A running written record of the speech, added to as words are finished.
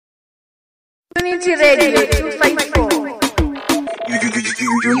Unity Radio 254.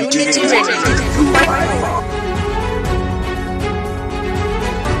 Unity Radio 254.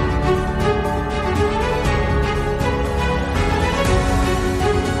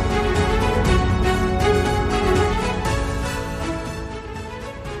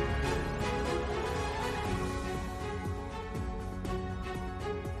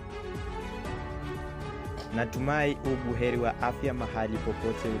 Natumai ubuheri wa afya mahali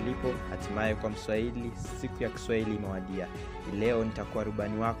popote ulipo. Hatimaye kwa Mswahili, siku ya Kiswahili imewadia. Leo nitakuwa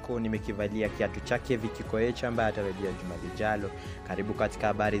rubani wako, nimekivalia kiatu chake Vikikoecha ambaye atarejea juma lijalo. Karibu katika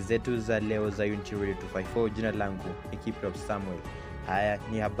habari zetu za leo za Unity Radio 254. Jina langu ni Kiprop Samuel. Haya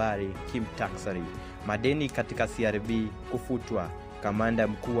ni habari kimtaksari. Madeni katika CRB kufutwa. Kamanda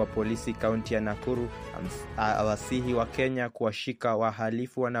mkuu wa polisi kaunti ya Nakuru awasihi wa Kenya kuwashika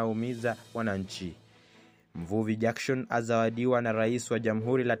wahalifu wanaoumiza wananchi. Mvuvi Jackson azawadiwa na Rais wa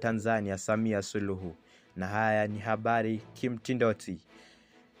Jamhuri la Tanzania Samia Suluhu. Na haya ni habari kimtindoti.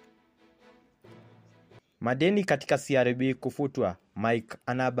 Madeni katika CRB kufutwa. Mike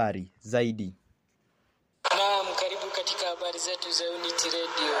ana habari zaidi. Naam, karibu katika habari zetu za Unity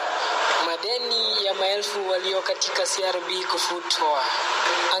Radio. Madeni ya maelfu walio katika CRB kufutwa.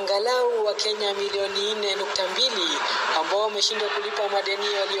 Angalau wa Kenya milioni 4.2 ambao wameshindwa kulipa madeni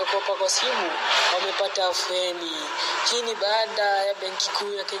waliokopa kwa simu wamepata afueni. Hii ni baada ya Benki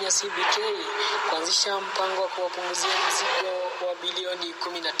Kuu ya Kenya CBK kuanzisha mpango wa kuwapunguzia mzigo wa bilioni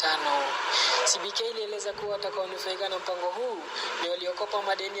 15. CBK ilieleza kuwa watakaonufaika na mpango huu ni waliokopa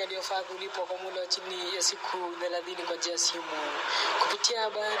madeni yaliyofaa kulipwa kwa muda wa chini ya siku 30 kwa njia ya simu. Kupitia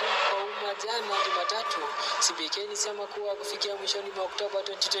habari kwa umma jana Jumatatu, CBK ilisema kuwa kufikia mwishoni mwa Oktoba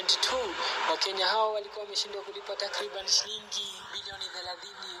 2022, Wakenya hao walikuwa wameshindwa kulipa takriban shilingi bilioni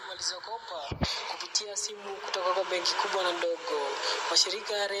 30 walizokopa kupitia simu kutoka kwa benki kubwa na ndogo,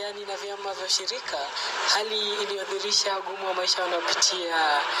 mashirika ya rehani na vyama vya shirika, hali iliyodhihirisha ugumu wa maisha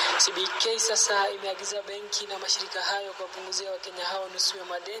wanaopitia. CBK sasa imeagiza benki na mashirika hayo kuwapunguzia Wakenya hao nusu ya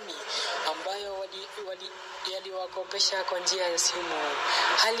madeni ambayo yaliwakopesha kwa njia ya simu,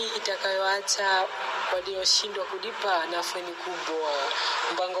 hali itakayoacha walioshindwa kulipa na afueni kubwa.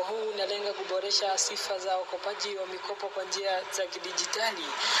 Mpango huu unalenga kuboresha sifa za wakopaji wa mikopo kwa njia za kidijitali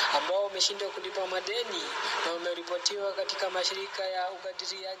ambao wameshindwa kulipa madeni na wameripotiwa katika mashirika ya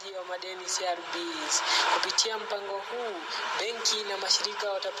ukadiriaji wa madeni CRBs. Kupitia mpango huu, benki na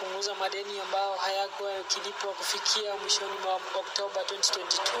mashirika watapunguza madeni ambao hayakuwa yakilipwa kufikia mwishoni mwa Oktoba 2022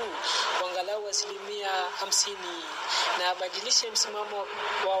 kwa angalau 50% na abadilishe msimamo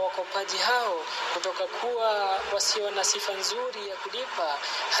wa wakopaji hao kutoka kuwa wasio na sifa nzuri ya kulipa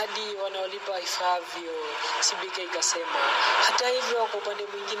hadi wanaolipa ifaavyo, CBK ikasema. Hata hivyo, kwa upande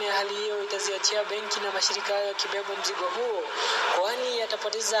mwingine, hali hiyo itaziachia benki na mashirika hayo kibeba mzigo huo, kwani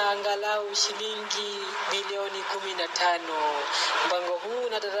yatapoteza angalau shilingi bilioni 15. Mpango huu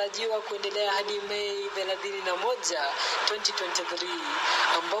unatarajiwa kuendelea hadi Mei 31, 2023,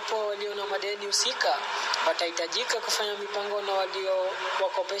 ambapo walio na madeni husika watahitajika kufanya mipango na walio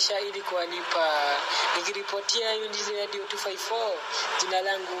wakopesha ili kuwalipa. Nikiripotia Unity Radio 254, jina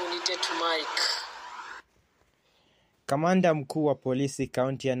langu ni Tetu Mike. Kamanda mkuu wa polisi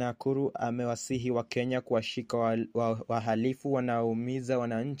kaunti ya Nakuru amewasihi wa Kenya kuwashika wahalifu wanaoumiza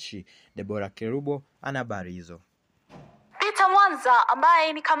wananchi. Deborah Kerubo ana habari hizo. Mwanza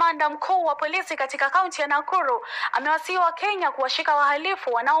ambaye ni kamanda mkuu wa polisi katika kaunti ya Nakuru amewasihi wa Kenya kuwashika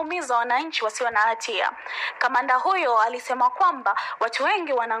wahalifu wanaoumiza wananchi wasio na hatia. Kamanda huyo alisema kwamba watu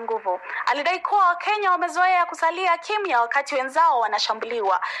wengi wana nguvu. Alidai kuwa Wakenya wamezoea kusalia kimya wakati wenzao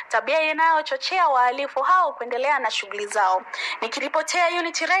wanashambuliwa, tabia inayochochea wahalifu hao kuendelea na shughuli zao. Nikiripotea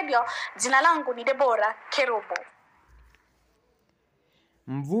Unity Radio, jina langu ni Deborah Kerubo.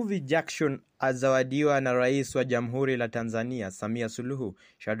 Mvuvi Jackson azawadiwa na Rais wa Jamhuri la Tanzania Samia Suluhu.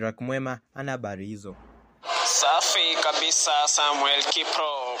 Shadrack Mwema ana habari hizo. Safi kabisa Samuel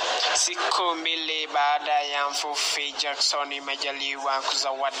Kipro. Siku 2 baada ya mvuvi Jackson imejaliwa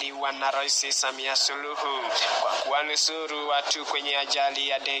kuzawadiwa na Rais Samia Suluhu kwa kuwanusuru watu kwenye ajali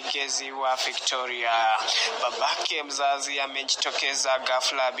ya ndege ziwa Victoria. Babake mzazi amejitokeza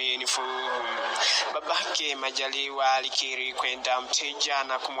ghafla binifu. Babake Majaliwa alikiri kwenda Mteja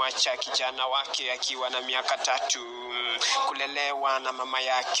na kumwacha kijana wake akiwa na miaka 3 kulelewa na mama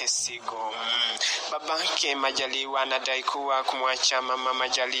yake Sigo. Babake Majaliwa anadai kuwa kumwacha mama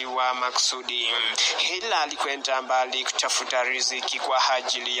Majaliwa maksudi, ila alikwenda mbali kutafuta riziki kwa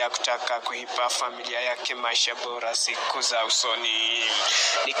ajili ya kutaka kuipa familia yake maisha bora siku za usoni.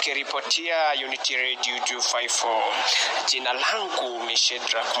 Nikiripotia Unity Radio 254, jina langu ni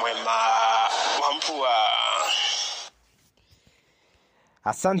Shadrack Mwema Wambua.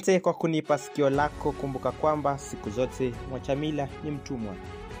 Asante kwa kunipa sikio lako. Kumbuka kwamba siku zote mwachamila ni mtumwa.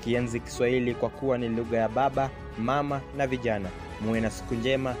 Kienzi Kiswahili kwa kuwa ni lugha ya baba, mama na vijana. Muwe na siku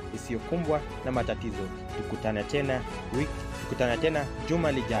njema isiyokumbwa na matatizo. Tukutane tena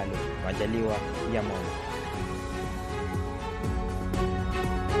juma lijalo, majaliwa ya Mola.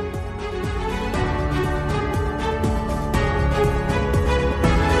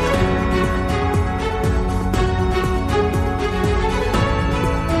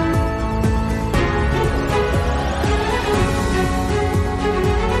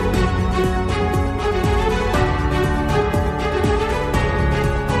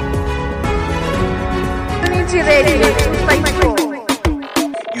 Unity Radio 254.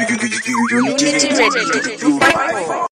 Unity Radio.